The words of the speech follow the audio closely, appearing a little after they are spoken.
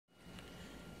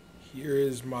Here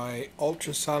is my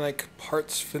ultrasonic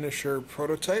parts finisher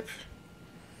prototype.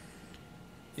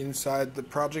 Inside the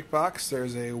project box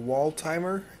there's a wall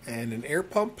timer and an air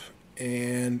pump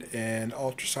and an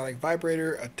ultrasonic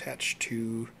vibrator attached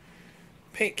to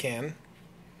paint can,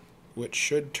 which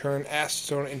should turn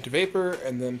acetone into vapor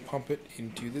and then pump it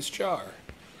into this jar.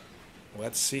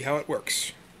 Let's see how it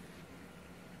works.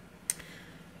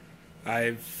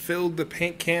 I've filled the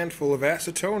paint can full of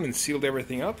acetone and sealed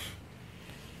everything up.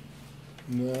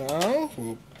 Now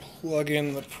we'll plug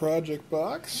in the project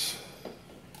box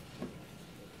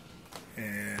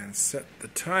and set the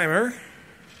timer,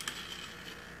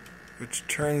 which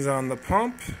turns on the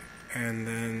pump, and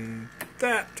then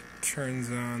that turns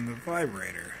on the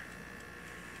vibrator.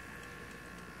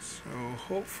 So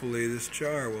hopefully this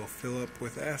jar will fill up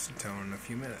with acetone in a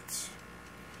few minutes.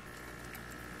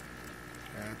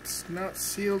 It's not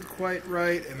sealed quite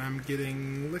right, and I'm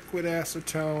getting liquid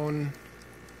acetone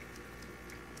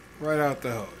right out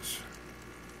the hose.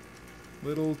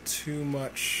 Little too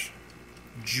much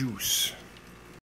juice.